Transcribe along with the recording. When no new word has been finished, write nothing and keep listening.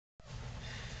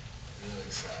Real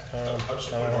excited. How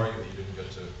disappointed are you that you didn't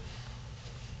get to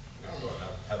go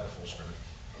out and have the full scrimmage?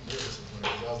 I'm real disappointed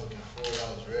because I was looking forward. I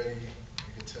was ready.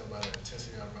 You could tell by the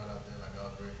intensity I brought out there. Like I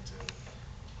was ready to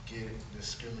get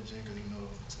this scrimmage in because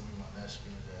it's gonna be my last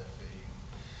scrimmage at FAU.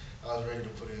 I was ready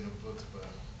to put it in the books, but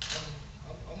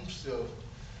I'm still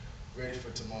ready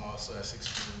for tomorrow. So at 6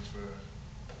 p.m. for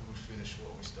we finish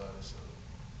what we started. So.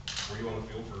 Were you on the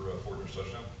field for Fortner's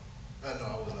touchdown? No,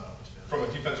 I was not on the field. From a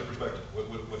defensive perspective,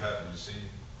 what happened? Did you see?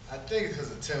 I think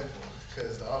because of tempo,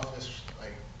 because the offense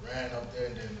like ran up there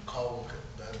and then the call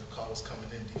was coming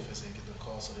in, defense didn't get the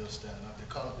call, so they were standing up. They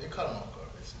caught them off guard,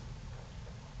 basically.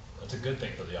 That's a good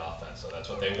thing for the offense, so that's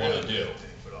what they A want to real do. good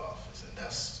thing for the offense, and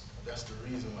that's the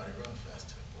reason why they run fast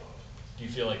tempo offense. Do you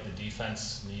feel like the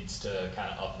defense needs to kind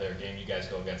of up their game? You guys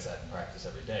go against that in practice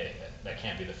every day. That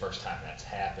can't be the first time that's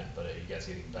happened, but are you guys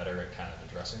getting better at kind of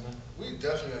addressing them? We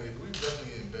definitely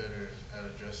getting better at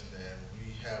addressing that.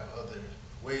 We have other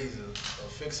ways of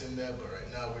fixing that, but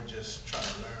right now we're just trying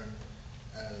to learn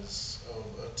as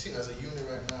a team, as a unit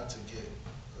right now to get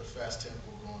the fast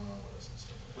tempo going on with us and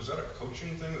stuff. Was that a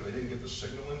coaching thing that they didn't get the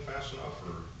signal in fast enough,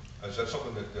 or is that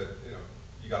something that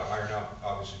you got to iron out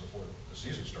obviously before the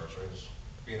season starts, right? Is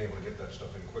being able to get that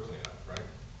stuff in quickly enough, right?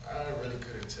 I really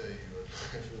couldn't tell you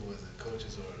if it was the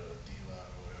coaches or the D line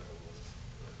or whatever it was,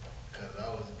 because I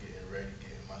was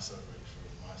getting myself ready for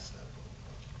my snap.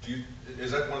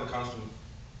 Is that one of the constant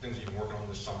things that you've been working on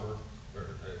this summer, or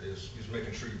is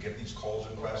making sure you get these calls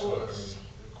in fast enough?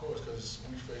 Of course, because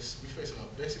we facing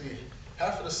basically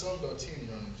half of the Sun Belt team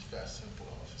running fast tempo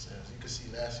offense. As you can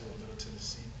see last year with Middle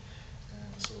Tennessee,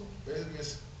 and so basically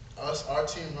it's us, our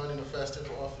team running the fast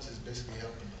tempo offense is basically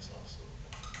helping us also.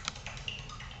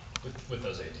 With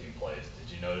those 18 plays,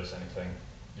 did you notice anything?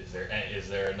 Is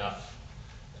there enough?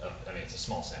 I mean, it's a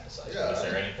small sample size. Yeah, but is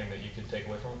there anything that you could take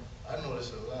away from it? I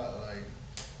noticed a lot. Like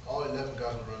all 11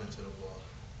 guys were running to the ball,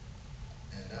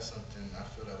 and that's something I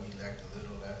feel like we lacked a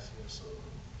little last year. So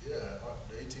yeah,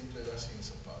 the 18 plays I've seen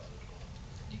some positive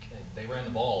going. They ran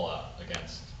the ball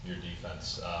against your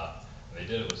defense. They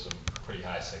did it with some pretty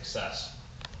high success.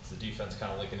 Is the defense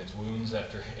kind of licking its wounds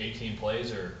after 18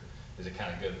 plays, or is it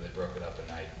kind of good that they broke it up at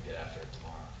night and get after it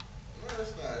tomorrow? No,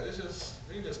 it's not. It's just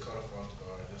we just caught off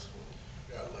guard. Just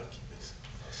got lucky, basically.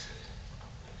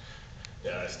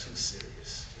 Yeah, it's too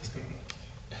serious.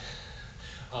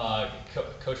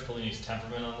 Coach Pelini's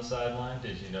temperament on the sideline.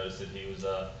 Did you notice that he was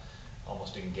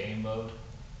almost in game mode?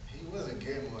 He was in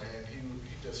game mode, and he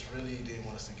just really didn't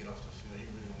want us to get off the field. He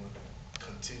really wanted to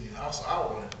continue. Also, I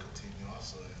wanted to continue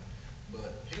also,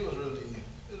 but he was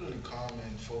really calm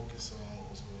and focused on what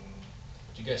was going on.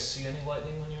 Did you guys see any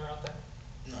lightning when you were out there?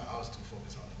 No, I was too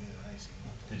focused on the game. I ain't see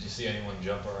nothing. Did you see anyone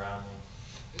jump around?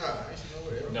 No, I ain't see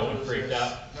nobody. No one freaked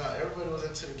out? No, everybody was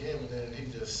into the game, and then he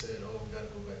just said, "Oh, we got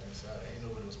to go back inside." Ain't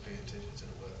nobody was paying attention to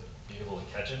the weather. Were you able to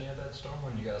catch any of that storm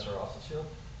when you guys were off the field?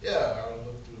 Yeah, I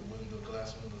looked through the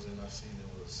glass windows, and I seen it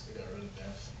got really